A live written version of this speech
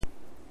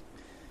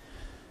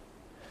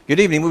Good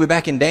evening. We'll be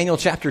back in Daniel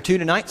chapter 2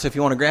 tonight, so if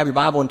you want to grab your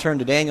Bible and turn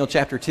to Daniel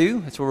chapter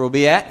 2, that's where we'll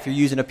be at. If you're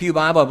using a pew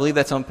Bible, I believe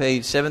that's on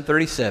page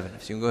 737.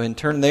 So you can go ahead and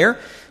turn there.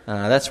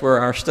 That's where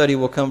our study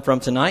will come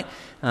from tonight.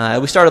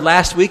 We started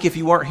last week, if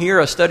you weren't here,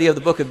 a study of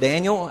the book of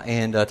Daniel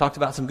and talked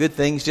about some good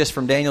things just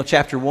from Daniel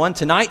chapter 1.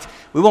 Tonight,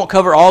 we won't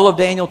cover all of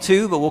Daniel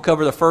 2, but we'll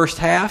cover the first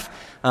half.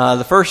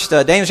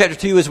 Daniel chapter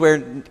 2 is where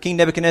King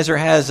Nebuchadnezzar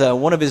has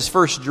one of his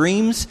first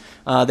dreams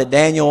that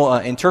Daniel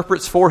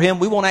interprets for him.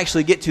 We won't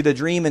actually get to the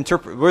dream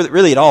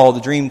really at all,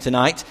 the dream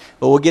tonight,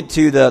 but we'll get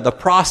to the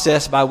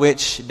process by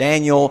which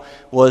Daniel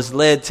was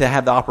led to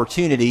have the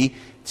opportunity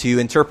to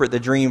interpret the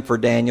dream for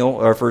Daniel,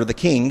 or for the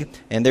king,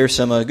 and there's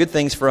some good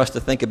things for us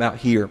to think about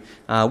here.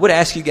 I would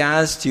ask you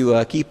guys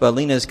to keep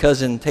Lena's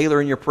cousin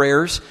Taylor in your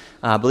prayers.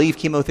 I believe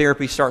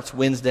chemotherapy starts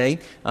Wednesday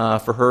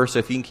for her, so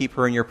if you can keep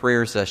her in your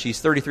prayers. She's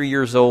 33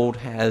 years old,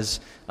 has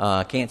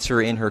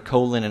cancer in her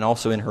colon and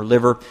also in her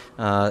liver,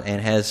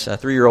 and has a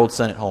 3-year-old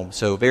son at home.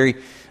 So very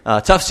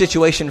tough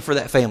situation for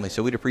that family,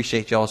 so we'd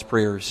appreciate y'all's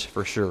prayers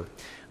for sure.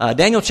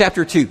 Daniel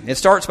chapter 2, it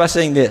starts by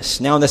saying this: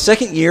 Now in the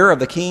second year of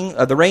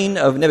the reign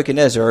of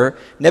Nebuchadnezzar,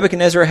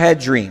 Nebuchadnezzar had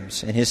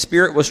dreams, and his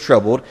spirit was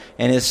troubled,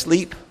 and his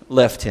sleep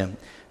left him.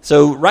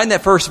 So right in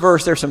that first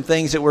verse, there's some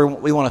things that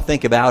we want to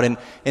think about. And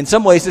in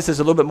some ways, this is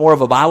a little bit more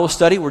of a Bible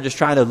study. We're just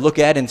trying to look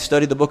at and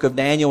study the book of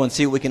Daniel and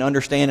see what we can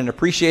understand and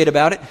appreciate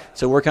about it.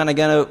 So we're kind of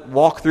going to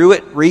walk through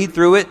it, read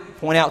through it,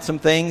 point out some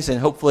things, and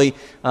hopefully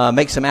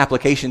make some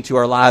application to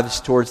our lives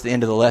towards the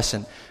end of the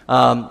lesson.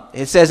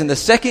 It says, in the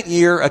second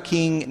year of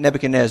King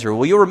Nebuchadnezzar.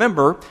 Well, you'll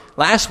remember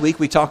last week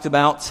we talked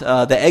about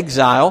the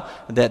exile,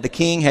 that the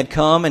king had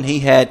come and he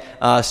had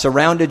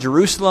surrounded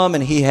Jerusalem,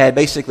 and he had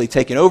basically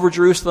taken over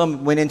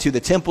Jerusalem, went into the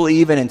temple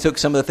even, and took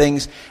some of the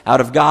things out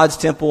of God's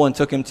temple and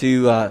took him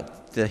to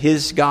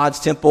his God's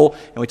temple,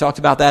 and we talked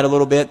about that a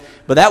little bit.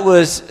 But that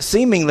was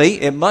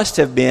seemingly, it must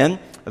have been,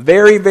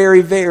 very,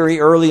 very, very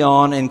early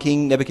on in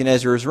King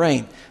Nebuchadnezzar's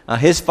reign.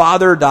 His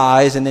father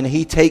dies, and then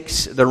he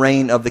takes the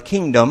reign of the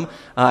kingdom.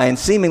 And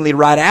seemingly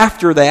right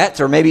after that,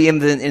 or maybe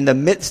in the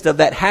midst of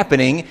that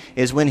happening,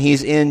 is when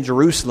he's in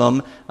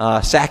Jerusalem,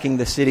 sacking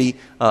the city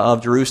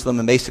of Jerusalem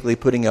and basically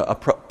putting a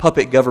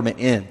puppet government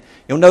in.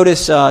 You'll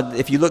notice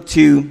if you look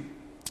to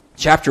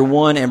chapter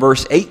 1 and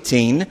verse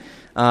 18,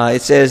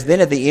 it says, Then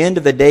at the end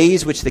of the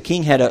days which the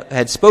king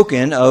had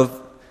spoken of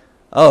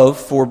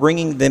for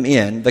bringing them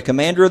in, the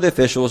commander of the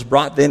officials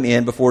brought them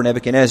in before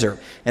Nebuchadnezzar.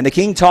 And the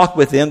king talked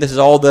with them. This is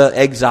all the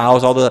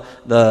exiles, all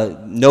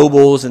the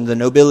nobles and the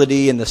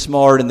nobility and the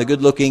smart and the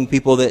good-looking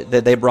people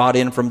that they brought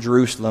in from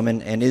Jerusalem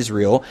and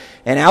Israel.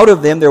 And out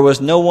of them there was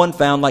no one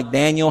found like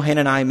Daniel,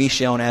 Hananiah,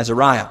 Mishael, and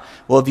Azariah.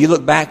 Well, if you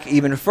look back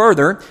even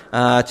further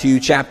to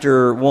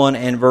chapter 1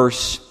 and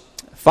verse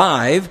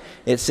 5,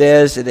 it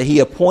says that he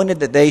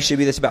appointed that they should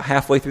be, that's about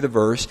halfway through the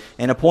verse,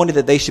 and appointed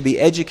that they should be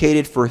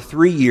educated for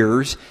 3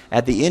 years,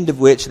 at the end of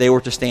which they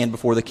were to stand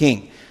before the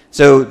king.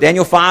 So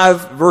Daniel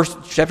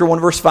 5, chapter 1,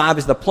 verse 5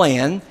 is the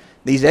plan.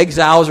 These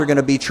exiles are going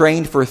to be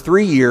trained for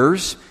 3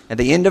 years. At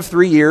the end of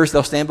 3 years,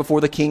 they'll stand before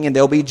the king and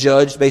they'll be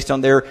judged based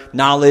on their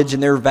knowledge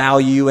and their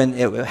value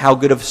and how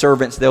good of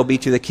servants they'll be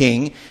to the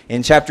king.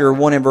 In chapter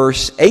 1 and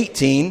verse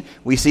 18,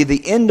 we see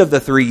the end of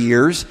the 3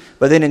 years.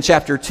 But then in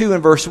chapter 2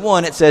 and verse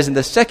 1, it says, in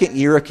the second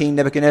year of King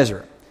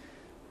Nebuchadnezzar.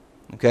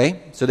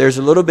 Okay, so there's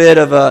a little bit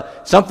of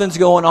something's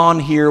going on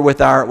here with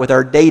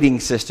our dating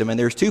system, and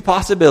there's two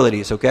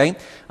possibilities. Okay,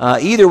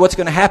 either what's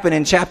going to happen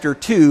in chapter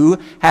 2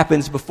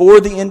 happens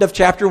before the end of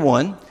chapter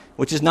 1,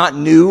 which is not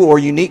new or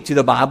unique to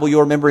the Bible.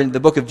 You'll remember in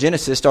the book of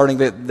Genesis,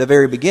 starting at the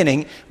very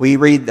beginning, we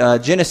read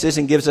Genesis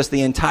and gives us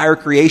the entire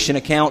creation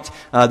account,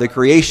 the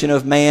creation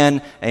of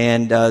man,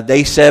 and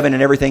day 7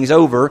 and everything's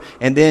over,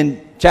 and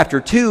then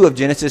chapter 2 of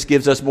Genesis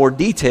gives us more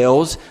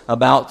details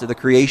about the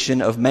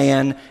creation of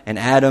man and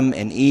Adam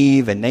and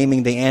Eve and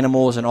naming the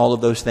animals and all of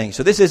those things.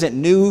 So this isn't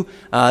new.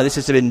 This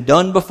has been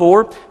done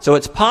before. So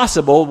it's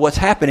possible what's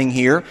happening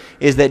here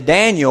is that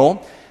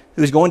Daniel,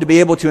 who's going to be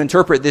able to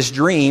interpret this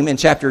dream in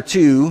chapter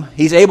 2,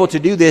 he's able to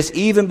do this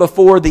even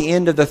before the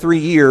end of the 3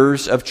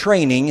 years of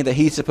training that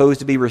he's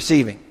supposed to be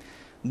receiving.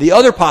 The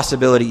other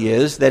possibility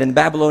is that in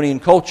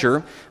Babylonian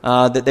culture,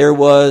 that there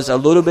was a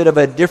little bit of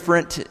a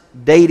different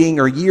dating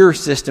or year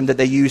system that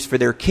they used for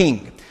their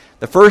king.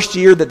 The first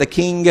year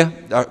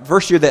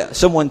that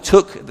someone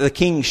took the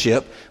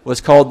kingship was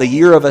called the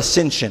year of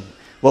ascension.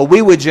 What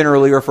we would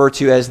generally refer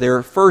to as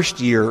their first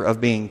year of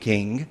being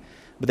king,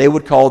 but they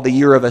would call the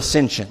year of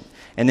ascension.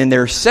 And then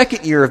their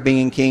second year of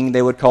being king,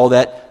 they would call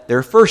that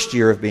their first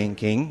year of being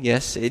king.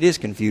 Yes, it is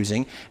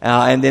confusing.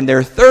 And then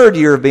their third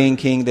year of being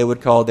king, they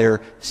would call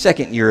their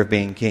second year of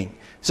being king.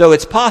 So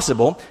it's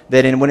possible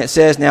that when it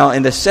says now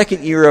in the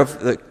second year of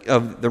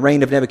the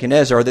reign of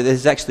Nebuchadnezzar, that this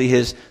is actually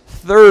his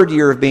third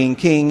year of being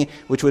king,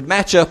 which would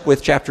match up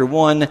with chapter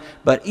 1.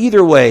 But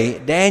either way,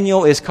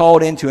 Daniel is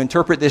called in to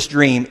interpret this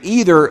dream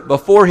either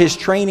before his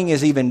training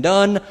is even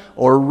done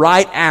or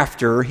right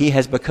after he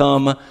has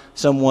become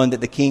someone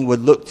that the king would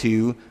look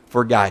to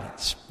for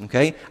guidance.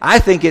 Okay? I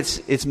think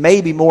it's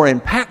maybe more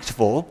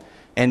impactful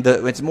And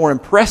it's more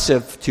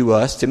impressive to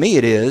us, to me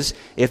it is,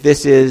 if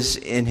this is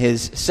in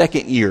his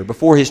second year,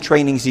 before his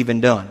training's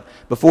even done,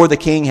 before the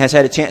king has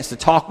had a chance to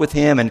talk with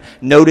him and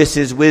notice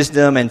his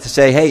wisdom and to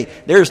say, hey,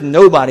 there's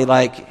nobody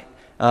like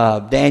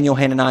Daniel,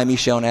 Hananiah,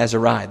 Mishael, and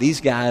Azariah.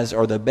 These guys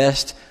are the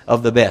best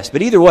of the best.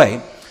 But either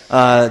way,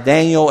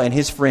 Daniel and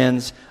his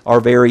friends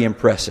are very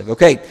impressive.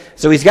 Okay,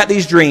 so he's got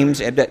these dreams.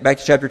 Back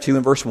to chapter 2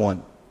 and verse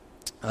 1.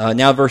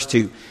 Now verse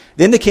 2.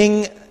 Then the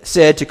king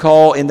said to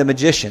call in the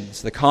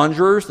magicians, the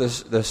conjurers,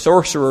 the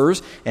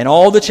sorcerers, and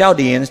all the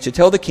Chaldeans to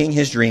tell the king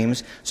his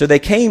dreams. So they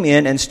came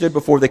in and stood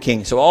before the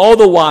king. So all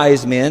the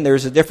wise men,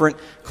 there's a different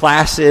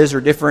classes or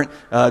different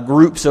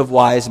groups of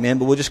wise men,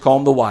 but we'll just call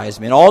them the wise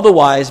men. All the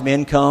wise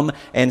men come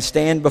and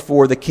stand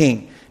before the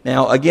king.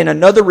 Now, again,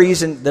 another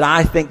reason that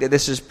I think that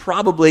this is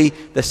probably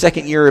the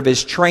second year of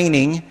his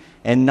training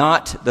and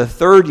not the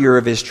third year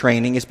of his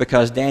training is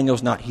because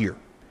Daniel's not here.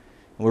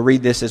 We'll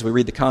read this as we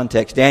read the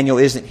context. Daniel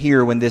isn't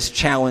here when this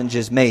challenge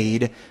is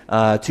made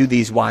to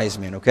these wise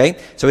men, okay?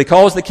 So he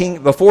calls the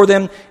king before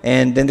them,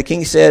 and then the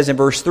king says in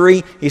verse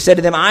 3, he said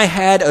to them, I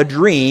had a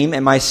dream,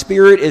 and my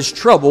spirit is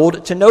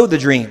troubled to know the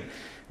dream.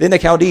 Then the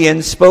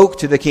Chaldeans spoke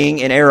to the king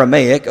in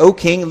Aramaic, O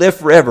king, live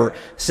forever.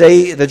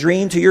 Say the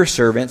dream to your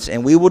servants,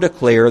 and we will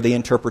declare the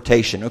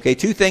interpretation. Okay,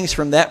 two things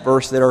from that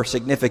verse that are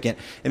significant.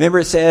 Remember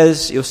it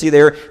says, you'll see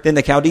there, then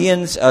the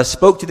Chaldeans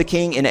spoke to the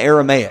king in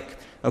Aramaic.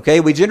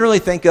 Okay, we generally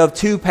think of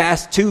two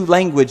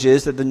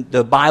languages that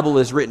the Bible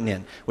is written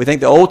in. We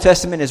think the Old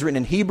Testament is written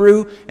in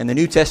Hebrew and the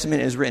New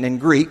Testament is written in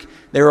Greek.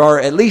 There are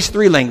at least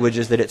three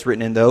languages that it's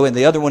written in, though, and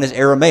the other one is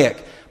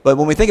Aramaic. But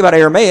when we think about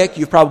Aramaic,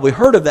 you've probably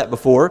heard of that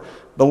before,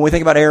 but when we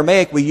think about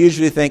Aramaic, we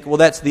usually think, well,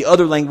 that's the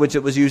other language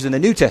that was used in the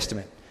New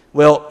Testament.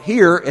 Well,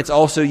 here, it's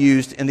also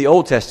used in the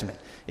Old Testament.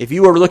 If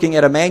you were looking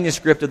at a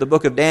manuscript of the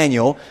book of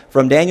Daniel,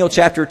 from Daniel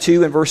chapter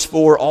 2 and verse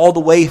 4 all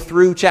the way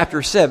through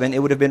chapter 7, it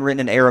would have been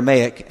written in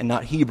Aramaic and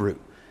not Hebrew.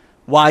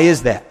 Why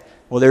is that?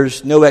 Well,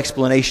 there's no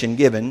explanation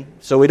given,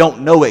 so we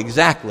don't know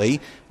exactly.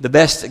 The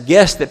best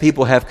guess that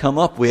people have come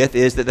up with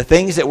is that the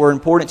things that were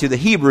important to the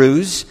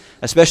Hebrews,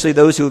 especially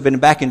those who have been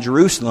back in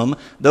Jerusalem,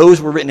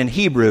 those were written in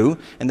Hebrew,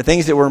 and the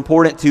things that were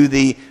important to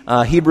the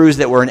Hebrews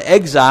that were in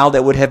exile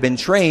that would have been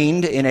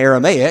trained in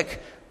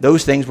Aramaic,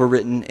 those things were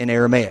written in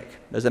Aramaic.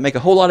 Does that make a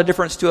whole lot of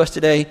difference to us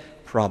today?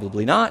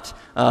 Probably not,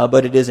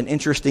 but it is an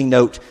interesting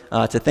note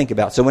to think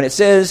about. So when it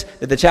says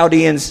that the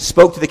Chaldeans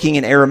spoke to the king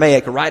in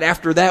Aramaic, right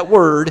after that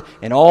word,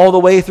 and all the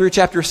way through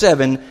chapter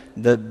 7,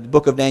 the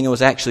book of Daniel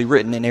was actually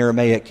written in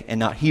Aramaic and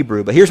not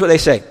Hebrew. But here's what they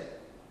say.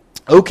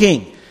 O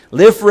king,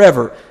 live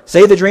forever.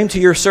 Say the dream to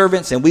your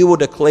servants, and we will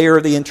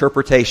declare the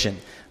interpretation.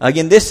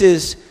 Again,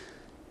 this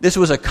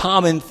was a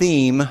common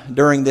theme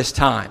during this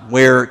time,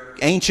 where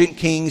ancient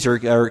kings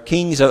or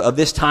kings of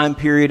this time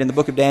period in the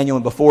book of Daniel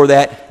and before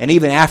that, and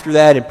even after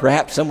that, and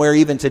perhaps somewhere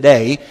even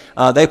today,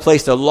 they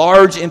placed a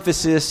large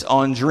emphasis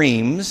on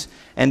dreams,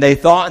 and they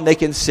thought and they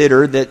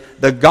considered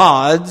that the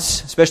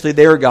gods, especially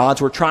their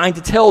gods, were trying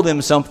to tell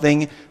them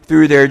something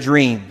through their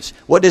dreams.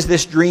 What does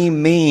this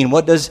dream mean?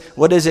 What does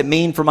it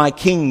mean for my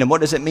kingdom?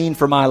 What does it mean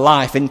for my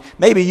life? And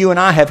maybe you and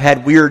I have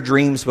had weird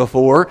dreams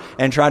before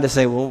and tried to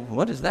say, well,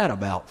 what is that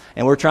about?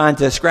 And we're trying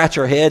to scratch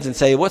our heads and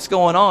say, what's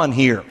going on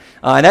here?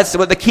 And that's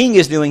what the king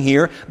is doing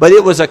here. But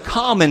it was a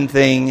common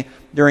thing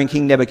during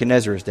King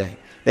Nebuchadnezzar's day,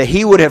 that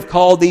he would have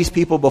called these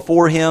people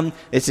before him.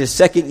 It's his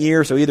second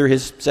year, so either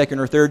his second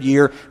or third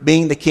year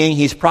being the king.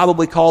 He's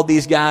probably called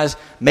these guys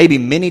maybe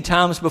many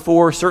times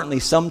before, certainly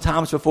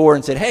sometimes before,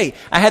 and said, hey,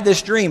 I had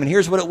this dream, and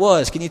here's what it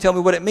was. Can you tell me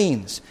what it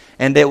means?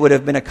 And that would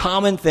have been a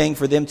common thing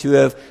for them to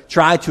have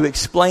tried to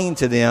explain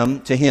to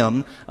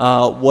him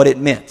what it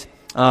meant.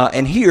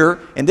 And here,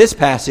 in this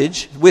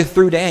passage,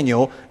 through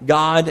Daniel,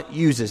 God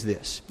uses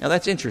this. Now,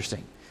 that's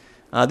interesting.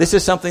 This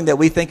is something that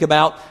we think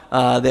about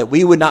that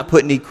we would not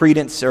put any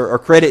credence or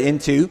credit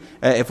into.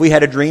 If we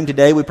had a dream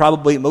today, we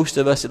probably, most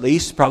of us at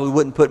least, probably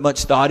wouldn't put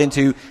much thought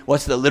into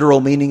what's the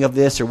literal meaning of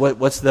this or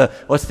what's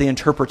the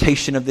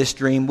interpretation of this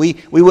dream. We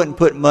wouldn't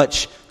put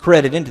much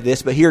credit into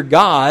this. But here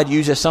God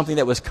uses something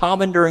that was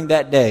common during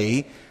that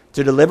day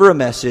to deliver a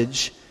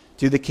message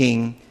to the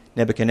king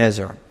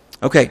Nebuchadnezzar.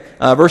 Okay,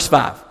 verse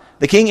 5.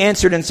 The king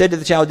answered and said to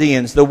the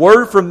Chaldeans, the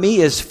word from me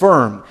is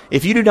firm.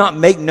 If you do not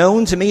make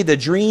known to me the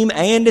dream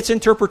and its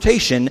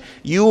interpretation,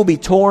 you will be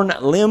torn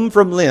limb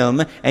from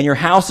limb, and your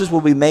houses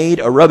will be made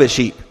a rubbish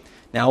heap.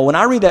 Now, when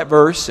I read that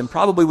verse, and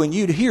probably when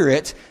you hear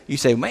it, you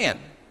say, man,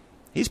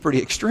 he's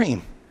pretty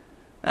extreme.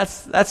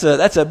 That's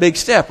a big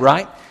step,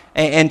 right?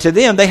 And to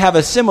them, they have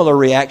a similar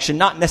reaction,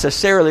 not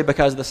necessarily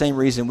because of the same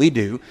reason we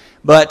do,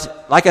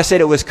 but like I said,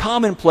 it was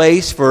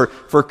commonplace for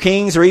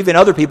kings or even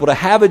other people to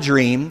have a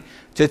dream,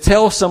 to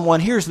tell someone,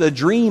 here's the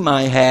dream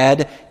I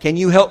had. Can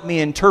you help me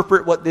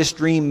interpret what this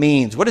dream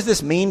means? What does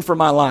this mean for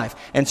my life?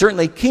 And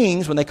certainly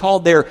kings, when they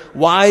called their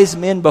wise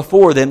men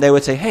before them, they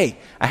would say, hey,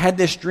 I had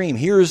this dream.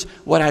 Here's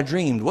what I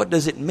dreamed. What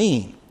does it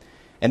mean?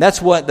 And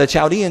that's what the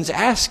Chaldeans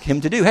ask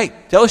him to do. Hey,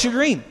 tell us your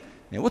dream,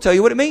 and we'll tell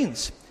you what it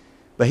means.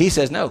 But he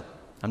says, no,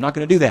 I'm not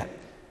going to do that.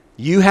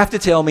 You have to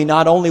tell me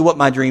not only what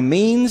my dream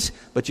means,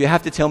 but you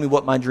have to tell me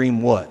what my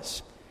dream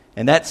was.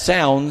 And that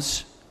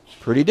sounds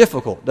pretty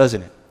difficult,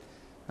 doesn't it?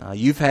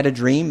 You've had a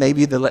dream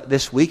maybe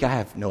this week. I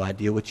have no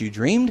idea what you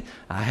dreamed.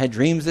 I had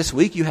dreams this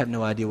week. You have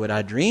no idea what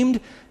I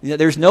dreamed.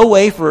 There's no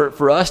way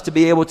for us to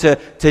be able to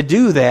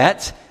do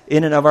that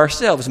in and of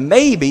ourselves.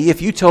 Maybe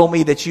if you told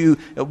me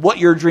what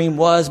your dream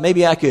was,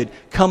 maybe I could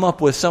come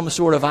up with some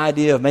sort of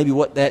idea of maybe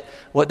what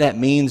that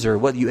means, or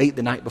what you ate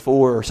the night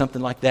before, or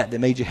something like that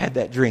made you have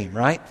that dream,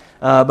 right?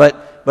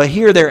 But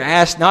here they're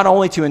asked not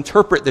only to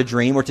interpret the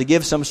dream or to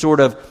give some sort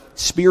of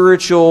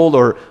spiritual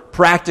or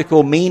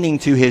practical meaning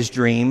to his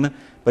dream,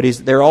 but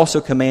they're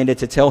also commanded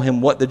to tell him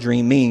what the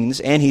dream means.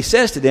 And he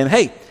says to them,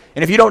 hey,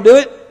 and if you don't do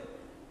it,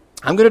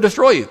 I'm going to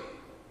destroy you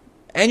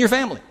and your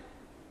family.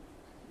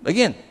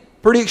 Again,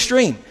 pretty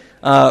extreme.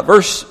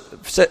 Verse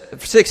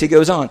 6, he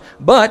goes on,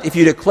 but if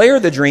you declare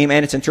the dream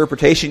and its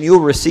interpretation, you will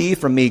receive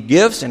from me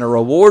gifts and a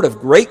reward of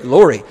great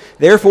glory.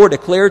 Therefore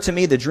declare to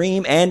me the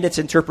dream and its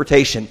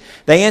interpretation.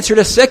 They answered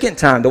a second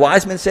time. The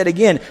wise men said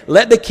again,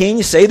 let the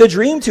king say the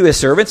dream to his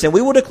servants, and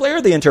we will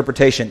declare the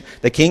interpretation.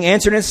 The king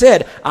answered and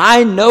said,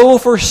 I know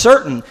for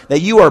certain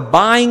that you are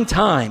buying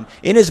time,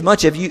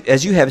 inasmuch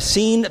as you have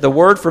seen the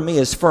word from me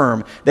is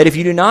firm, that if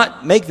you do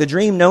not make the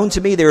dream known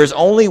to me, there is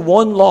only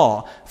one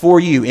law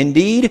for you.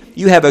 Indeed,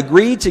 you have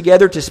agreed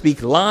together to speak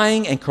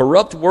lying and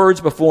corrupt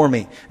words before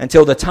me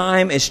until the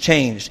time is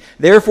changed.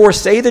 Therefore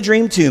say the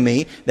dream to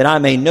me, that I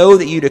may know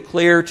that you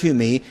declare to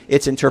me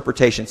its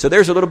interpretation. So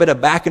there's a little bit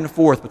of back and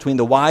forth between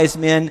the wise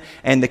men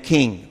and the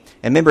king.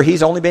 And remember,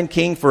 he's only been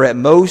king for at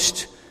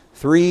most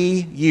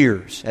 3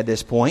 years at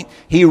this point.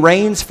 He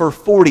reigns for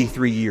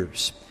 43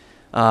 years.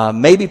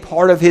 Maybe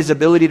part of his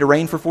ability to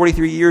reign for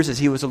 43 years is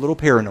he was a little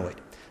paranoid.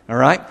 All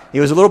right? He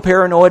was a little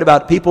paranoid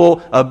about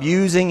people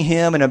abusing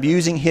him and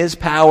abusing his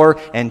power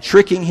and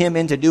tricking him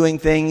into doing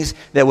things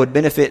that would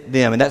benefit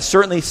them. And that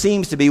certainly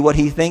seems to be what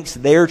he thinks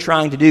they're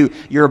trying to do.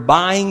 You're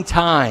buying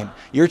time.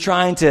 You're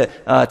trying to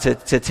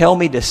tell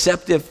me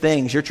deceptive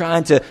things. You're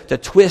trying to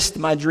twist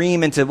my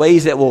dream into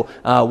ways that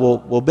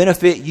will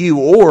benefit you.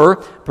 Or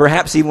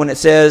perhaps even when it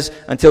says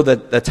until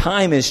the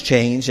time is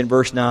changed in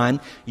verse 9,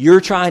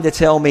 you're trying to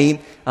tell me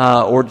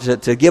or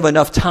to give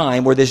enough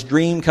time where this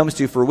dream comes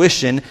to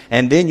fruition,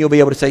 and then you'll be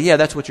able to say, yeah,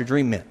 that's what your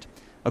dream meant.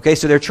 Okay,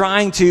 so they're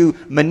trying to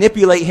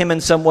manipulate him in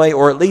some way,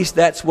 or at least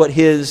that's what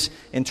his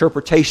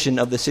interpretation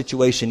of the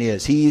situation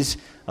is. He's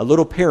a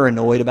little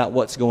paranoid about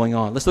what's going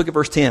on. Let's look at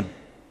verse 10.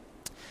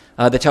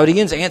 The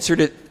Chaldeans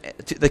answered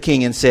to the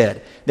king and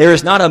said, there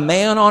is not a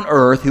man on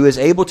earth who is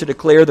able to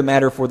declare the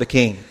matter for the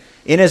king,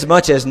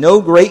 inasmuch as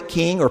no great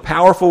king or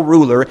powerful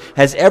ruler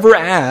has ever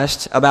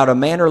asked about a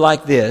matter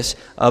like this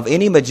of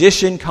any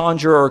magician,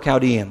 conjurer, or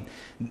Chaldean.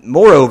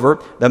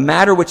 Moreover, the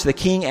matter which the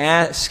king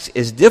asks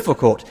is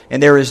difficult,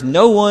 and there is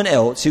no one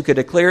else who could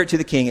declare it to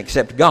the king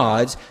except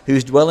God's,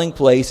 whose dwelling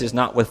place is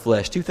not with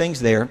flesh. Two things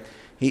there.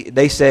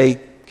 They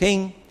say,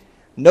 King,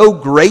 no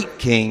great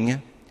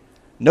king,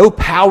 no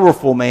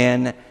powerful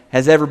man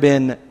has ever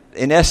been,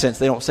 in essence,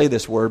 they don't say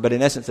this word, but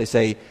in essence they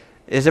say,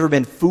 has ever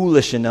been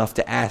foolish enough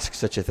to ask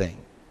such a thing.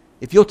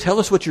 If you'll tell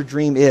us what your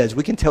dream is,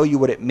 we can tell you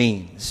what it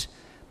means.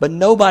 But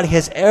nobody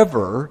has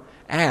ever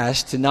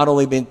asked to not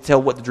only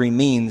tell what the dream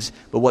means,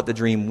 but what the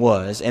dream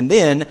was. And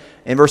then,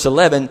 in verse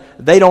 11,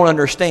 they don't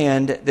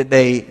understand that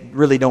they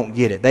really don't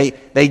get it.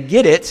 They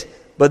get it,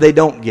 but they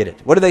don't get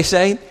it. What do they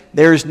say?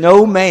 There's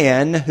no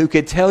man who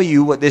could tell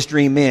you what this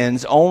dream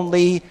means.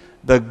 Only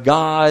the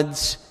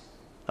gods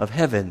of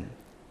heaven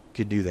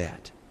could do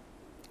that.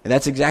 And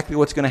that's exactly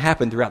what's going to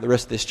happen throughout the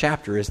rest of this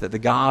chapter, is that the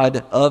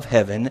God of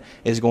heaven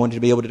is going to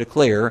be able to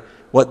declare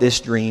what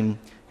this dream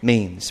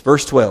means.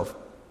 Verse 12.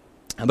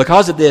 And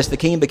because of this, the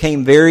king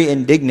became very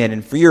indignant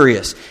and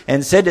furious,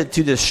 and said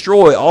to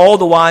destroy all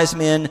the wise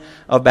men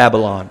of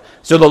Babylon.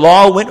 So the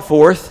law went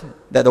forth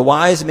that the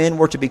wise men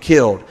were to be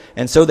killed.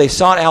 And so they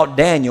sought out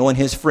Daniel and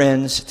his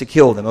friends to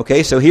kill them.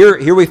 Okay, so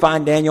here we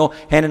find Daniel,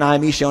 Hananiah,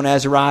 Mishael, and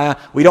Azariah.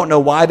 We don't know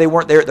why they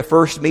weren't there at the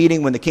first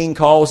meeting when the king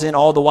calls in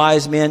all the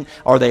wise men.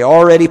 Are they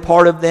already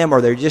part of them?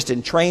 Are they just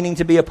in training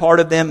to be a part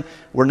of them?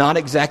 We're not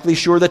exactly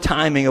sure the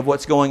timing of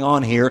what's going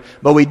on here.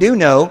 But we do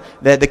know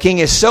that the king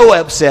is so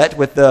upset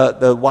with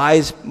the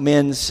wise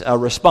men's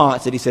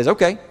response that he says,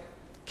 okay,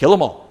 kill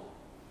them all.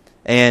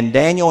 And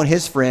Daniel and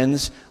his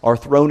friends are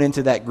thrown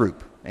into that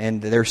group.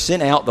 And they're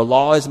sent out. The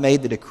law is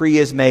made. The decree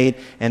is made.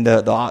 And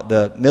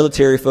the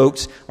military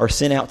folks are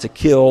sent out to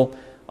kill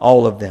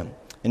all of them.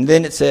 And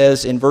then it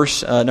says in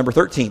verse number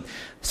 13,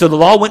 so the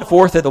law went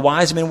forth that the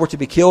wise men were to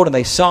be killed, and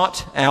they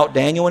sought out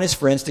Daniel and his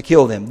friends to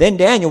kill them. Then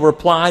Daniel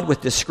replied with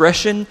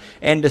discretion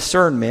and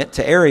discernment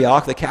to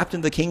Arioch, the captain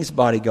of the king's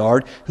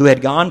bodyguard, who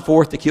had gone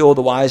forth to kill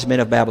the wise men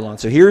of Babylon.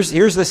 So here's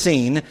the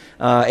scene.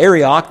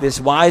 Arioch,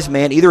 this wise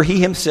man, either he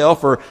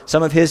himself or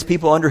some of his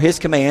people under his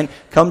command,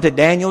 come to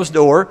Daniel's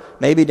door,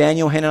 maybe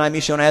Daniel, Hananiah,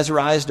 Mishael, and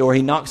Azariah's door.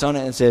 He knocks on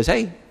it and says,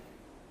 hey,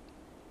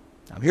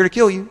 I'm here to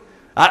kill you.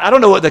 I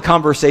don't know what the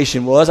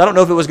conversation was. I don't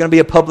know if it was going to be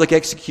a public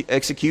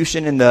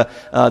execution in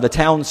the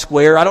town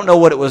square. I don't know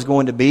what it was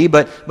going to be.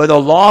 But the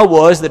law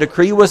was, the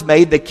decree was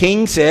made. The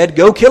king said,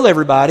 go kill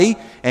everybody.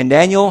 And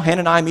Daniel,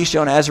 Hananiah,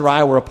 Mishael, and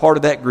Azariah were a part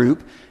of that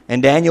group.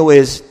 And Daniel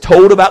is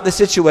told about the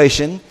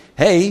situation.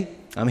 Hey,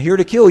 I'm here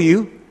to kill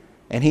you.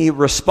 And he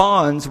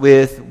responds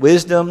with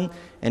wisdom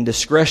and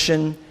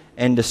discretion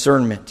and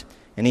discernment.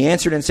 And he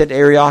answered and said to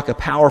Arioch, a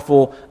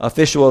powerful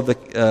official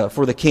of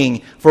for the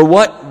king, for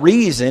what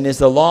reason is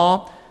the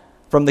law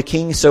from the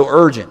king so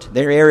urgent?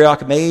 There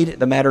Arioch made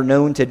the matter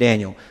known to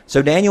Daniel.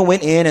 So Daniel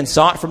went in and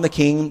sought from the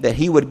king that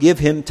he would give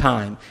him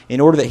time in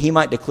order that he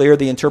might declare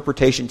the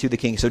interpretation to the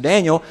king. So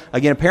Daniel,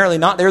 again, apparently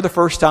not there the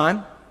first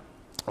time,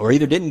 or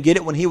either didn't get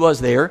it when he was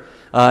there,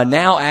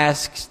 now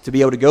asks to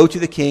be able to go to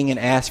the king and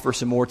ask for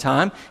some more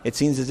time. It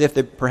seems as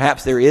if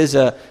perhaps there is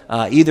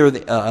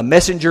either a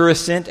messenger is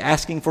sent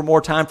asking for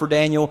more time for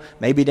Daniel.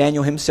 Maybe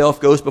Daniel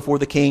himself goes before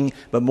the king,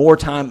 but more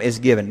time is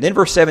given. Then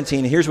verse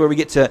 17, here's where we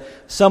get to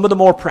some of the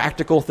more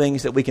practical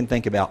things that we can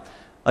think about.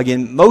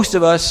 Again, most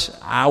of us,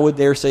 I would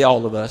dare say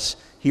all of us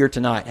here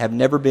tonight, have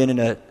never been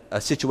in a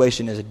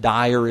situation as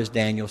dire as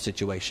Daniel's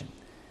situation.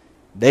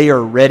 They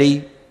are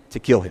ready to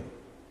kill him.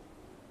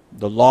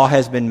 The law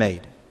has been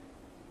made.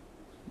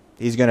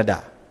 He's going to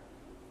die.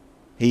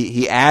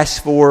 He asks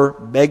for,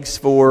 begs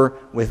for,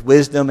 with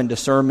wisdom and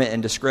discernment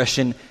and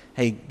discretion,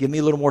 hey, give me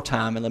a little more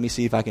time and let me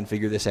see if I can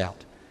figure this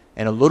out.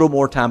 And a little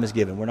more time is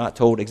given. We're not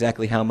told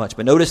exactly how much.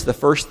 But notice the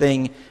first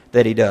thing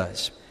that he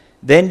does.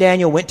 Then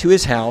Daniel went to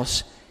his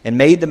house and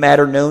made the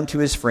matter known to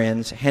his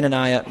friends,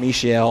 Hananiah,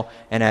 Mishael,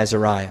 and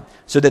Azariah,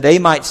 so that they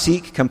might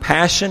seek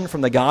compassion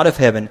from the God of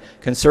heaven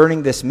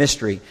concerning this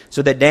mystery,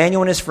 so that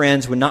Daniel and his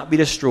friends would not be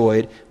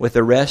destroyed with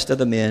the rest of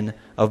the men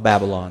of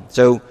Babylon.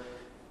 So,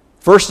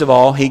 first of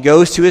all, he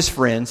goes to his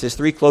friends, his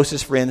three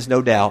closest friends,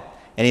 no doubt,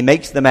 and he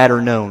makes the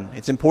matter known.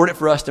 It's important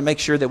for us to make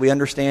sure that we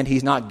understand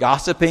he's not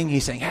gossiping.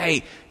 He's saying,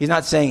 hey, he's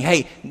not saying,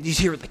 hey, did you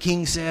hear what the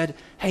king said?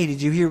 Hey,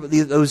 did you hear what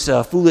those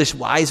foolish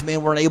wise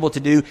men weren't able to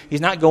do? He's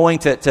not going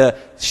to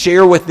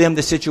share with them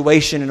the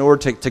situation in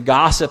order to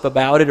gossip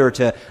about it or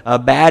to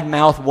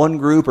badmouth one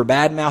group or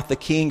badmouth the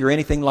king or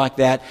anything like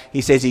that.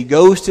 He says he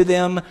goes to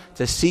them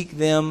to seek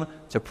them,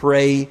 to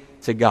pray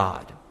to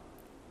God.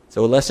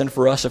 So a lesson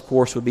for us, of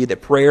course, would be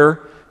that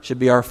prayer should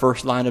be our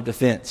first line of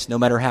defense, no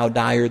matter how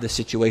dire the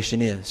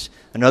situation is.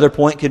 Another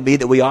point could be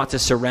that we ought to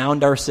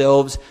surround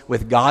ourselves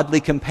with godly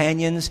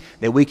companions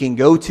that we can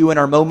go to in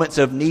our moments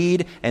of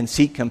need and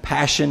seek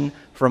compassion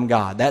from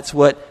God. That's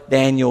what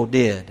Daniel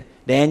did.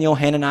 Daniel,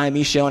 Hananiah,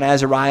 Mishael, and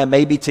Azariah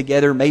may be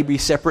together, maybe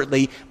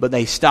separately, but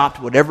they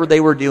stopped whatever they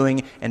were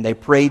doing and they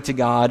prayed to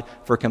God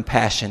for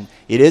compassion.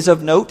 It is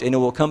of note, and it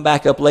will come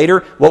back up later,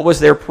 what was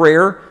their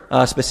prayer?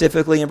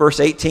 Specifically in verse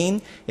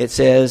 18, it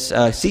says,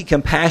 seek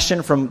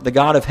compassion from the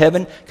God of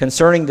heaven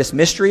concerning this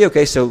mystery.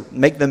 Okay, so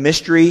make the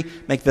mystery,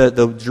 make the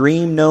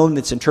dream known,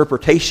 its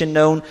interpretation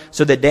known,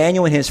 so that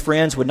Daniel and his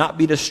friends would not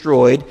be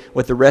destroyed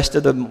with the rest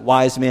of the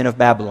wise men of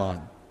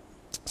Babylon.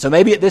 So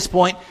maybe at this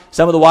point,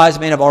 some of the wise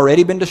men have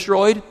already been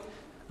destroyed,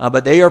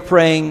 but they are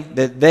praying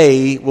that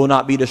they will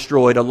not be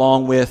destroyed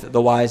along with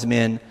the wise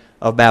men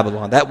of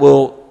Babylon. That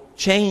will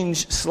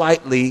change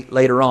slightly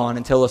later on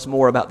and tell us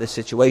more about this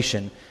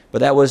situation. But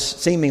that was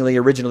seemingly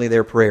originally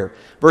their prayer.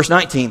 Verse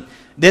 19,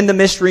 then the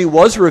mystery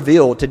was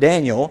revealed to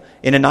Daniel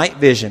in a night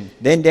vision.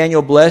 Then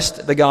Daniel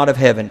blessed the God of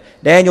heaven.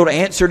 Daniel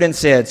answered and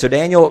said, so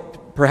Daniel,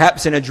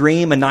 perhaps in a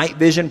dream, a night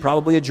vision,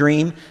 probably a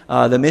dream,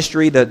 the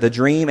mystery, the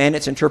dream and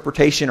its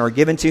interpretation are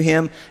given to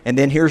him. And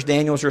then here's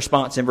Daniel's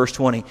response in verse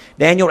 20.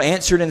 Daniel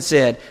answered and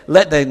said,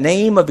 let the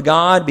name of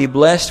God be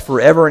blessed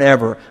forever and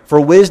ever, for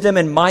wisdom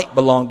and might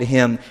belong to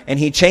him. And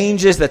he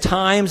changes the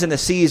times and the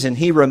season.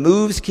 He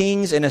removes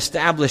kings and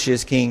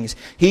establishes kings.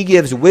 He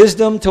gives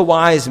wisdom to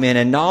wise men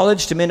and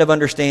knowledge to men of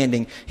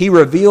understanding. He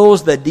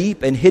reveals the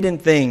deep and hidden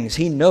things.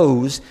 He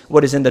knows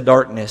what is in the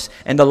darkness,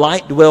 and the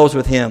light dwells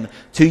with him.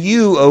 To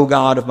you, O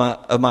God,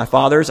 of my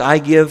fathers, I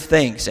give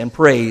thanks and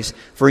praise,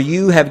 for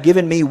you have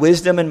given me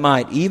wisdom and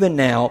might. Even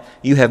now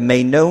you have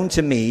made known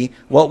to me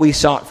what we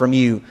sought from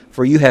you,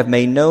 for you have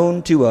made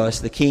known to us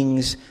the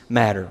king's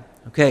matter.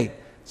 Okay,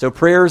 so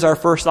prayer is our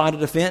first line of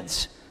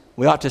defense.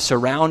 We ought to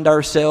surround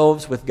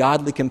ourselves with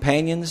godly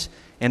companions,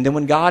 and then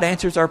when God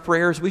answers our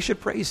prayers, we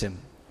should praise him.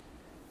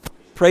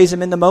 Praise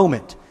him in the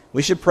moment.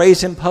 We should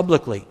praise him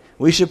publicly.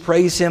 We should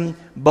praise him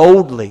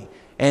boldly.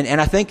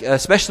 And I think,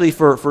 especially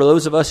for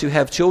those of us who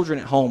have children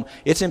at home,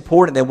 it's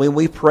important that when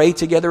we pray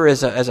together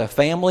as a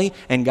family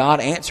and God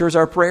answers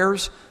our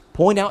prayers,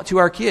 point out to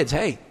our kids,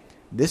 hey,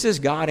 this is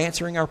God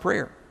answering our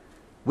prayer.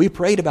 We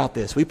prayed about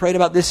this. We prayed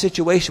about this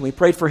situation. We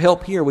prayed for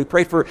help here. We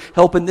prayed for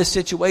help in this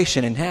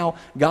situation, and how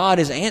God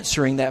is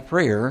answering that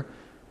prayer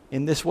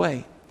in this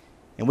way.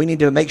 And we need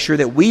to make sure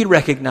that we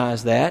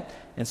recognize that.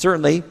 And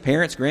certainly,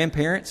 parents,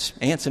 grandparents,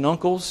 aunts and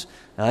uncles,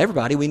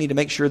 everybody, we need to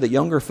make sure that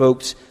younger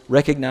folks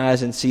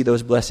recognize and see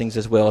those blessings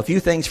as well. A few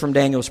things from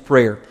Daniel's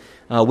prayer.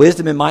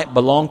 Wisdom and might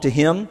belong to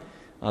him.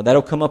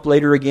 That'll come up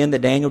later again,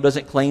 that Daniel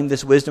doesn't claim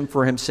this wisdom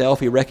for himself.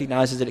 He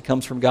recognizes that it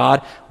comes from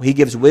God. He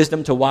gives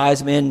wisdom to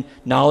wise men,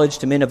 knowledge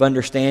to men of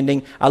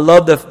understanding. I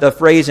love the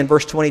phrase in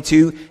verse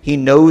 22, he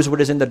knows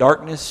what is in the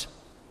darkness.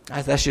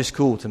 That's just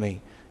cool to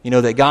me.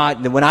 That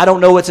God, when I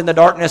don't know what's in the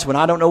darkness, when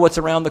I don't know what's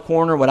around the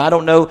corner, when I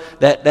don't know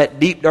that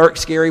deep, dark,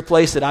 scary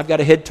place that I've got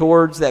to head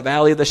towards, that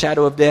valley of the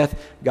shadow of death,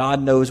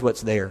 God knows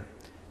what's there.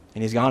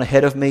 And He's gone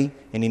ahead of me,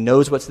 and He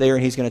knows what's there,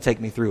 and He's going to take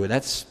me through it.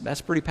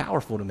 That's pretty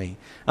powerful to me.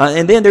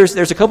 And then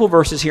there's a couple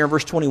verses here in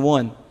verse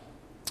 21,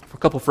 a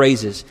couple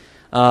phrases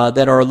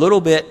that are a little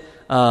bit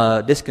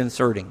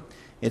disconcerting.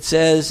 It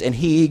says, and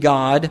He,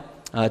 God,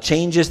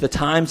 changes the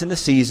times and the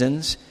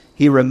seasons.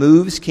 He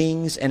removes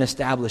kings and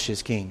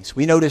establishes kings.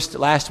 We noticed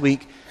last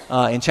week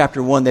in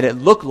chapter 1 that it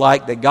looked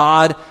like that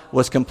God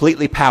was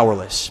completely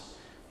powerless.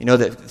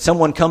 That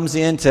someone comes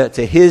into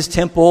His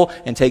temple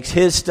and takes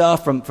His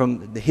stuff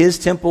from His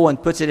temple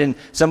and puts it in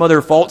some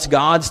other false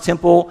god's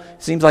temple.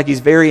 Seems like He's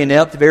very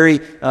inept, very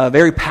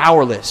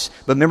powerless.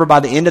 But remember,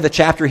 by the end of the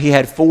chapter, He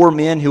had 4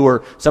 men who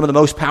were some of the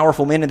most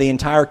powerful men in the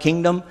entire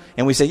kingdom.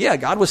 And we say, yeah,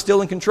 God was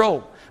still in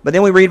control. But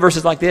then we read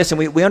verses like this, and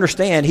we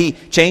understand He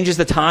changes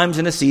the times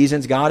and the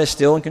seasons. God is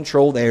still in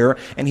control there,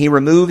 and He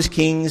removes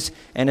kings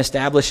and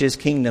establishes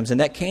kingdoms. And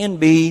that can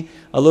be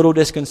a little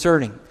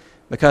disconcerting,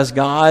 because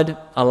God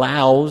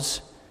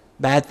allows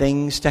bad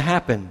things to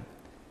happen.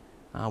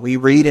 We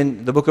read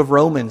in the book of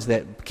Romans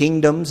that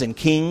kingdoms and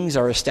kings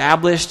are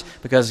established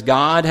because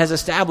God has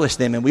established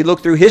them. And we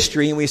look through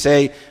history and we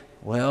say,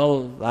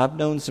 well, I've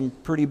known some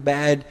pretty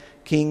bad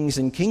kings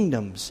and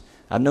kingdoms.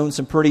 I've known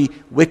some pretty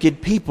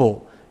wicked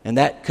people. And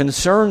that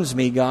concerns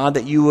me, God,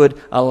 that You would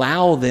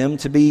allow them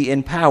to be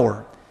in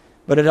power.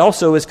 But it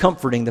also is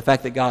comforting, the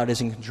fact that God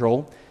is in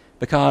control,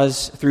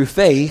 because through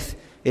faith,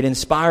 it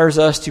inspires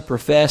us to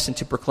profess and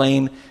to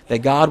proclaim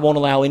that God won't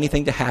allow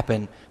anything to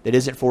happen that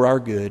isn't for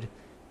our good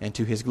and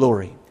to His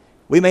glory.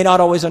 We may not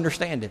always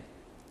understand it.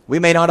 We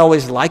may not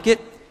always like it.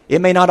 It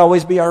may not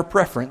always be our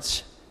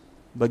preference.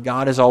 But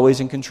God is always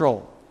in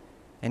control.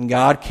 And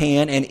God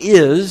can and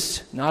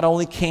is, not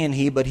only can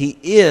He, but He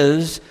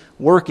is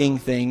working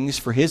things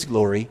for His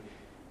glory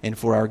and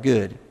for our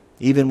good,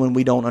 even when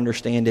we don't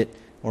understand it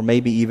or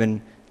maybe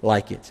even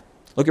like it.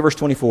 Look at verse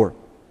 24.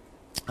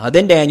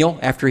 Then Daniel,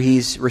 after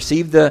he's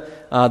received the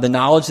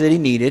knowledge that he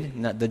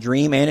needed, the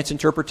dream and its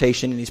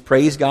interpretation, and he's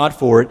praised God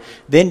for it,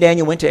 then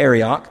Daniel went to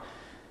Arioch,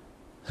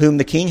 whom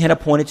the king had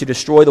appointed to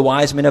destroy the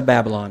wise men of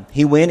Babylon.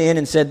 He went in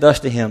and said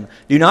thus to him,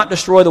 "Do not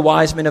destroy the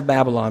wise men of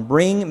Babylon.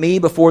 Bring me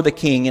before the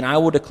king, and I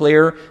will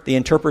declare the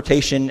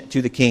interpretation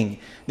to the king."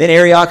 Then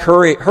Arioch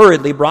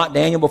hurriedly brought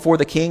Daniel before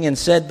the king and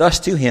said thus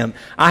to him,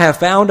 "I have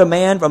found a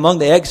man among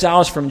the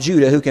exiles from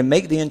Judah who can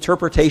make the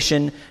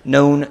interpretation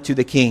known to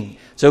the king."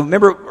 So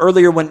remember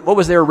earlier, what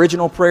was their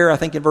original prayer? I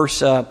think in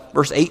verse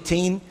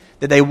 18,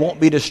 that they won't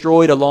be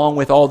destroyed along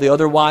with all the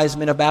other wise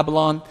men of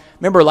Babylon.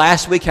 Remember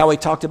last week how we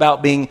talked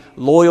about being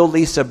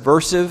loyally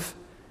subversive?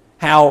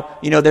 How,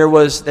 there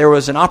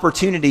was an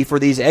opportunity for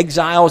these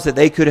exiles that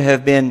they could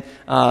have been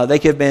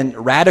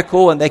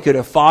radical, and they could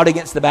have fought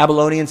against the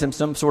Babylonians in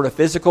some sort of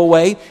physical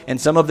way, and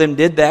some of them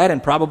did that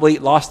and probably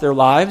lost their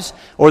lives.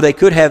 Or they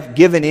could have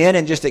given in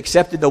and just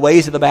accepted the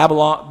ways of the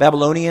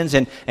Babylonians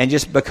and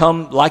just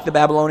become like the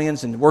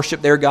Babylonians and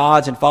worship their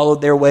gods and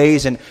followed their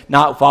ways and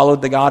not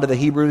followed the God of the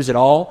Hebrews at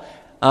all.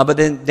 But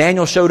then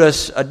Daniel showed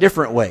us a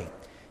different way.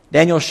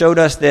 Daniel showed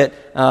us that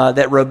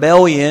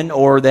rebellion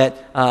or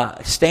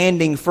that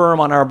standing firm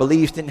on our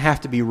beliefs didn't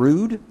have to be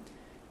rude.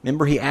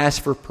 Remember, he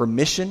asked for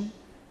permission.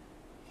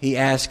 He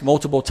asked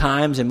multiple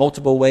times in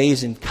multiple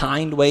ways, in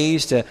kind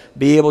ways, to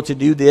be able to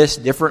do this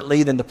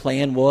differently than the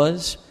plan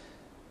was.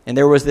 And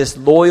there was this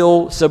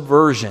loyal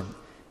subversion.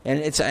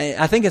 And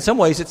I think in some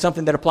ways it's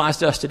something that applies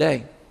to us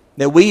today.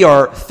 That we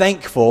are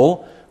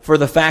thankful for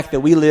the fact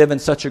that we live in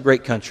such a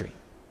great country.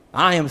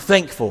 I am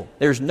thankful.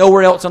 There's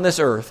nowhere else on this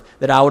earth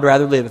that I would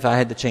rather live if I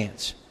had the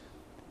chance.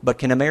 But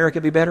can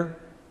America be better?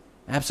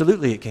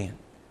 Absolutely it can.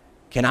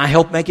 Can I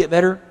help make it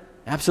better?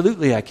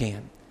 Absolutely I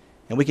can.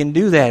 And we can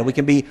do that. We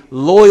can be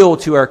loyal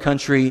to our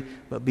country,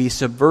 but be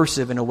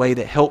subversive in a way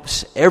that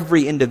helps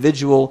every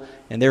individual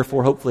and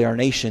therefore hopefully our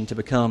nation to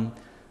become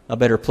a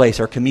better place.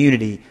 Our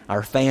community,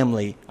 our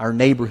family, our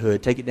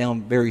neighborhood, take it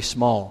down very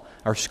small.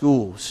 Our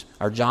schools,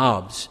 our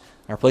jobs,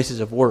 our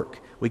places of work.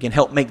 We can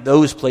help make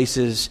those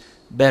places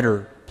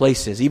better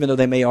places, even though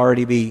they may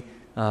already be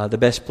the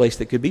best place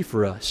that could be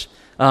for us.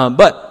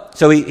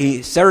 So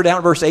he started out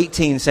in verse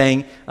 18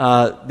 saying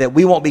that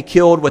we won't be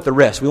killed with the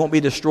rest. We won't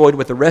be destroyed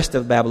with the rest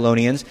of the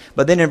Babylonians.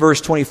 But then in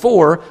verse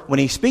 24, when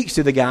he speaks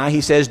to the guy,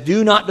 he says,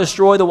 "Do not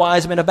destroy the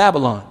wise men of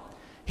Babylon."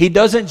 He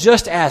doesn't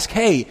just ask,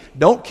 "Hey,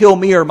 don't kill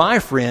me or my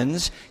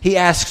friends." He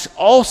asks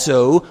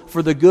also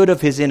for the good of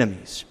his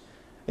enemies.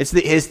 It's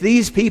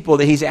these people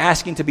that he's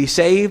asking to be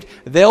saved.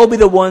 They'll be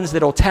the ones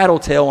that'll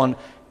tattletale on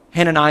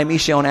Hananiah,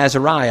 Mishael, and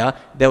Azariah.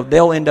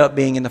 They'll end up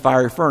being in the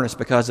fiery furnace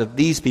because of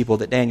these people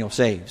that Daniel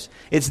saves.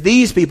 It's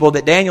these people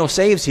that Daniel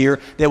saves here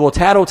that will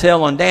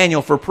tattletale on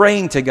Daniel for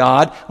praying to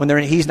God when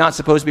he's not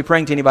supposed to be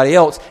praying to anybody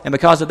else, and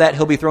because of that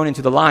he'll be thrown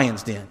into the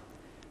lion's den.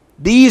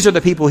 These are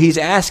the people he's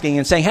asking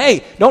and saying,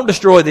 "Hey, don't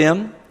destroy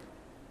them,"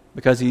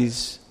 because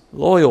he's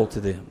loyal to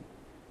them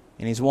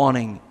and he's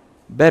wanting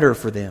better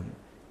for them.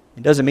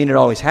 It doesn't mean it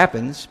always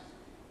happens.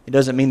 It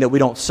doesn't mean that we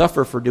don't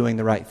suffer for doing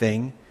the right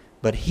thing.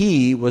 but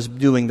he was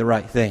doing the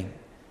right thing,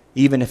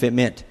 even if it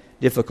meant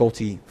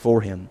difficulty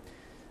for him.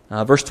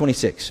 Verse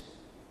 26.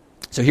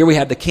 So here we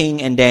have the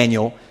king and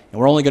Daniel, and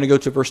we're only going to go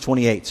to verse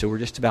 28, so we're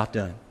just about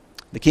done.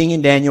 The king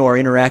and Daniel are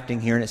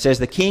interacting here, and it says,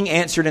 the king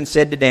answered and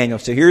said to Daniel.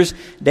 So here's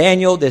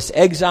Daniel, this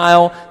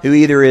exile, who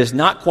either is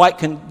not quite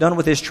done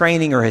with his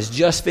training or has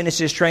just finished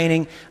his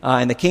training.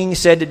 And the king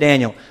said to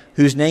Daniel,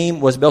 whose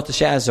name was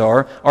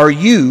Belteshazzar, are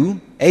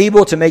you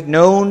able to make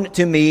known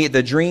to me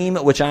the dream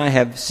which I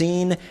have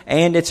seen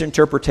and its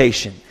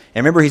interpretation?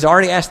 And remember, he's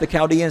already asked the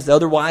Chaldeans, the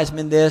other wise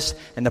men, this,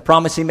 and the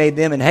promise he made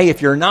them. And hey,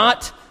 if you're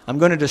not, I'm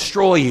going to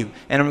destroy you,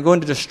 and I'm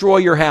going to destroy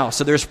your house.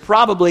 So there's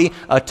probably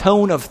a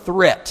tone of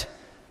threat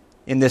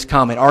in this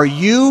comment. Are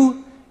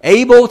you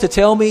able to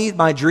tell me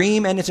my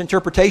dream and its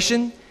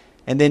interpretation?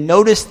 And then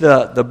notice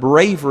the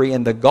bravery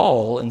and the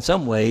gall, in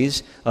some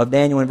ways, of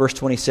Daniel in verse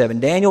 27.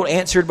 Daniel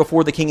answered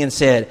before the king and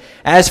said,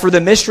 as for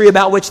the mystery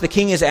about which the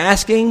king is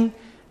asking,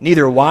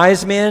 neither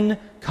wise men,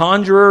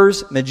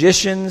 conjurers,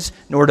 magicians,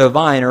 nor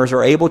diviners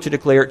are able to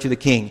declare it to the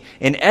king.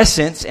 In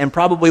essence, and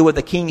probably what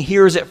the king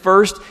hears at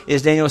first,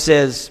 is Daniel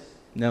says,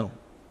 no,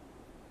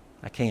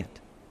 I can't.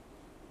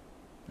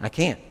 I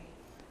can't.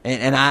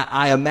 And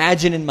I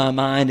imagine in my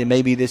mind, and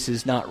maybe this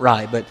is not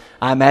right, but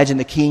I imagine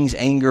the king's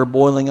anger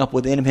boiling up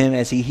within him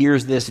as he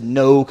hears this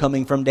no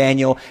coming from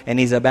Daniel, and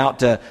he's about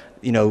to,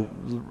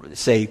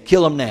 say,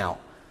 kill him now.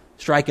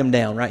 Strike him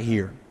down right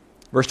here.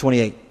 Verse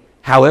 28.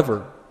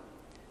 However,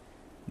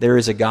 there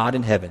is a God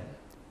in heaven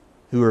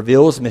who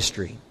reveals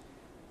mysteries,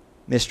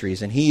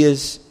 and he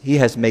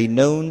has made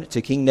known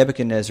to King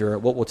Nebuchadnezzar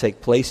what will take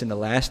place in the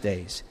last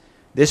days.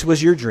 This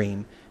was your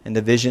dream and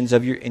the visions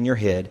in your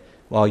head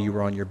while you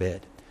were on your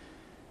bed.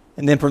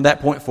 And then from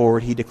that point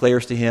forward, he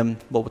declares to him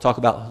what we'll talk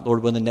about,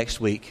 Lord willing,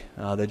 next week,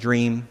 the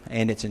dream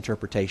and its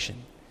interpretation.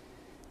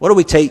 What do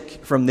we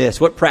take from this?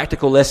 What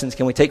practical lessons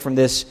can we take from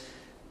this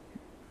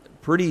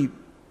pretty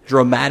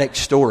dramatic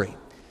story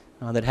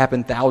that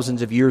happened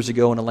thousands of years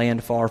ago in a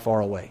land far, far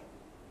away?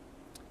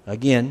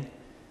 Again,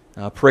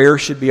 prayer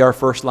should be our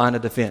first line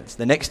of defense.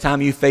 The next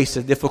time you face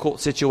a difficult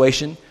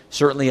situation,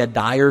 certainly a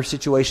dire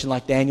situation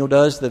like Daniel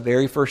does, the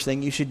very first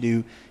thing you should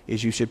do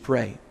is you should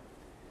pray.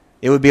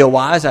 It would be a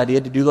wise idea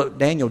to do what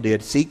Daniel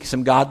did. Seek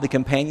some godly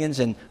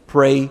companions and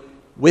pray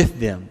with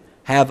them.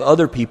 Have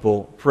other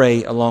people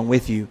pray along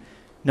with you.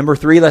 Number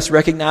 3, let's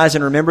recognize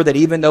and remember that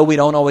even though we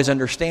don't always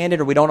understand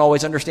it or we don't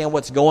always understand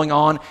what's going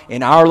on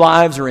in our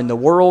lives or in the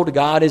world,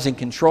 God is in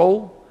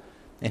control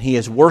and He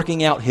is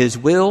working out His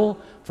will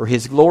for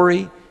His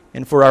glory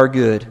and for our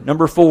good.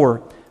 Number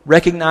 4,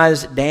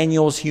 recognize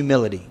Daniel's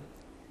humility.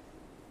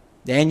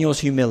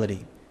 Daniel's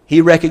humility. He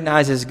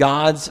recognizes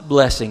God's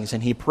blessings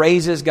and he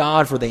praises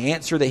God for the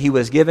answer that he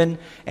was given,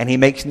 and he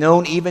makes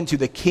known even to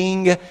the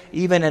king,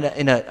 even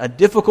in a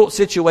difficult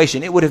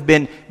situation. It would have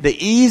been the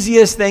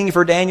easiest thing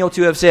for Daniel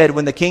to have said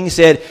when the king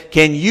said,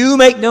 can you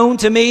make known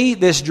to me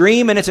this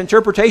dream and its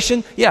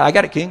interpretation? Yeah, I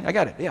got it, king. I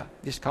got it. Yeah,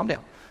 just calm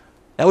down.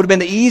 That would have been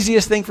the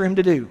easiest thing for him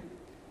to do.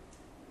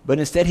 But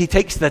instead he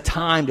takes the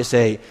time to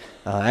say,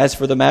 as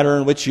for the matter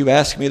in which you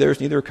ask me,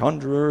 there's neither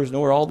conjurers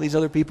nor all these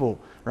other people.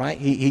 Right?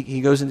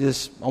 He goes into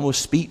this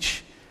almost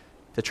speech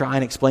to try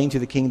and explain to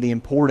the king the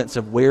importance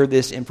of where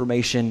this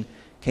information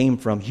came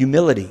from.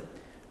 Humility,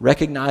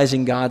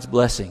 recognizing God's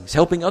blessings,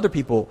 helping other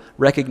people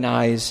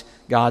recognize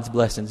God's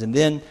blessings. And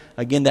then,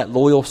 again, that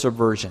loyal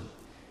subversion.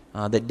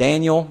 That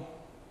Daniel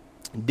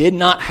did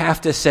not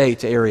have to say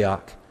to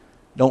Arioch,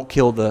 don't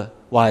kill the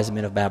wise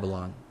men of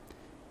Babylon.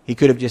 He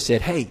could have just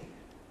said, hey,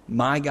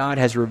 my God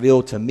has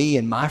revealed to me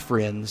and my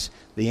friends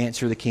the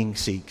answer the king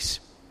seeks.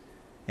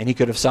 And he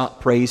could have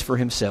sought praise for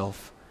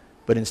himself,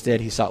 but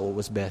instead he sought what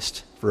was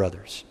best for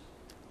others.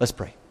 Let's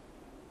pray.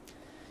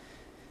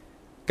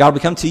 God, we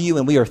come to you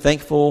and we are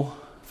thankful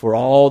for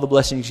all the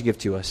blessings you give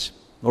to us.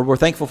 Lord, we're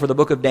thankful for the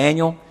book of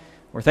Daniel.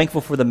 We're thankful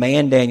for the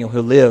man Daniel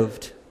who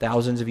lived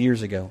thousands of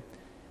years ago.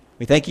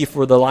 We thank you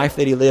for the life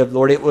that he lived.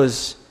 Lord, it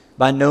was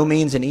by no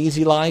means an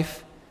easy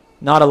life,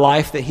 not a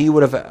life that he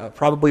would have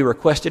probably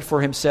requested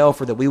for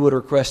himself or that we would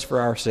request for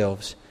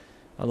ourselves.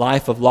 A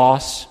life of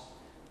loss,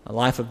 a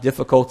life of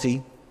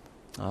difficulty,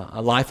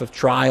 a life of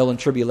trial and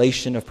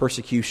tribulation, of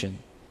persecution.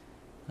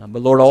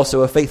 But Lord,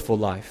 also a faithful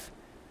life.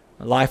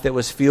 A life that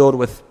was filled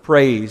with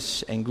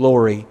praise and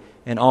glory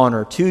and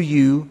honor to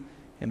you,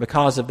 and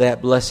because of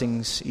that,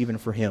 blessings even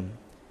for him.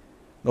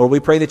 Lord, we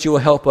pray that you will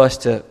help us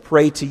to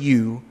pray to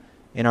you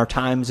in our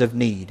times of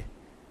need,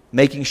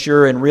 making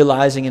sure and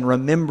realizing and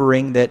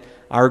remembering that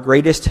our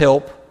greatest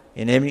help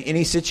in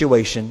any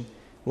situation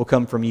will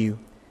come from you.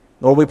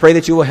 Lord, we pray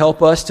that you will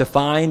help us to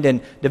find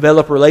and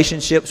develop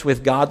relationships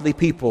with godly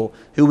people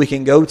who we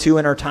can go to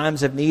in our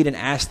times of need and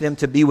ask them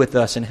to be with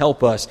us and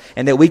help us,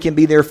 and that we can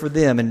be there for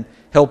them and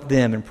help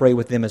them and pray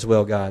with them as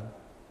well, God.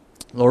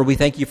 Lord, we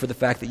thank you for the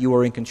fact that you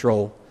are in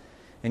control.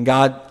 And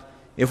God,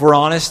 if we're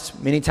honest,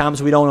 many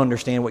times we don't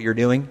understand what you're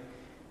doing.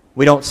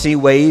 We don't see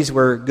ways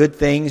where good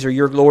things or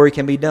your glory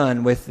can be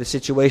done with the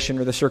situation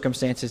or the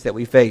circumstances that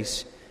we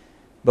face.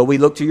 But we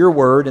look to your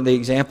word and the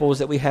examples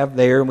that we have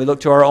there, and we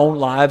look to our own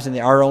lives and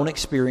our own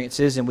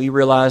experiences, and we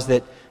realize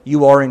that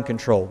you are in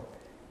control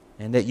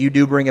and that you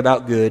do bring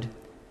about good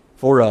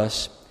for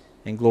us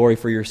and glory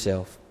for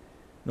yourself.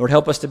 Lord,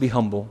 help us to be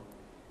humble.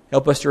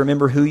 Help us to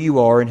remember who you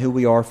are and who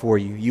we are for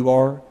you. You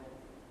are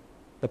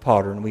the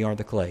potter and we are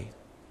the clay.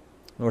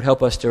 Lord,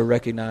 help us to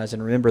recognize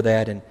and remember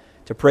that, and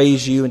to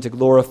praise you and to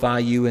glorify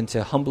you and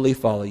to humbly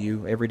follow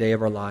you every day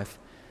of our life.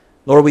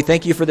 Lord, we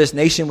thank you for this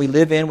nation we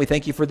live in. We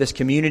thank you for this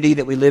community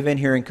that we live in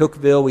here in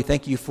Cookeville. We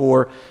thank you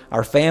for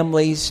our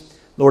families.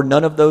 Lord,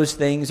 none of those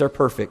things are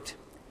perfect.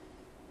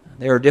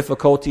 There are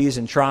difficulties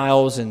and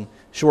trials and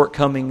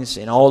shortcomings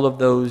in all of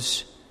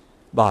those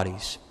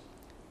bodies.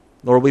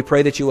 Lord, we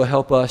pray that you will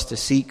help us to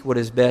seek what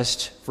is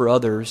best for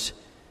others,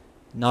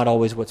 not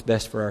always what's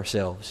best for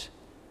ourselves.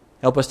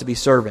 Help us to be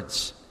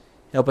servants.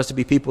 Help us to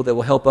be people that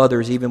will help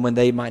others even when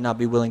they might not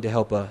be willing to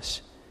help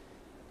us.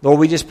 Lord,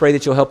 we just pray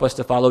that you'll help us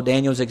to follow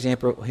Daniel's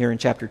example here in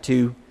chapter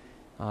 2,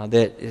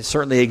 that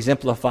certainly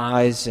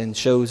exemplifies and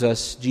shows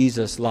us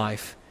Jesus'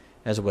 life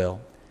as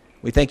well.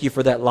 We thank you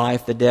for that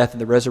life, the death,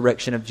 and the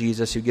resurrection of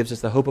Jesus, who gives us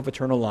the hope of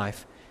eternal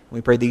life. And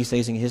we pray these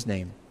things in his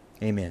name.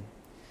 Amen.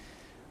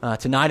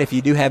 Tonight, if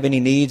you do have any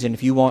needs and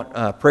if you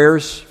want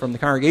prayers from the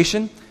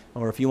congregation,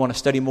 or if you want to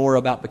study more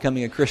about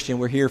becoming a Christian,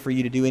 we're here for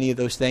you to do any of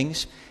those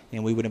things,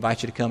 and we would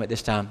invite you to come at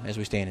this time as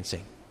we stand and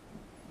sing.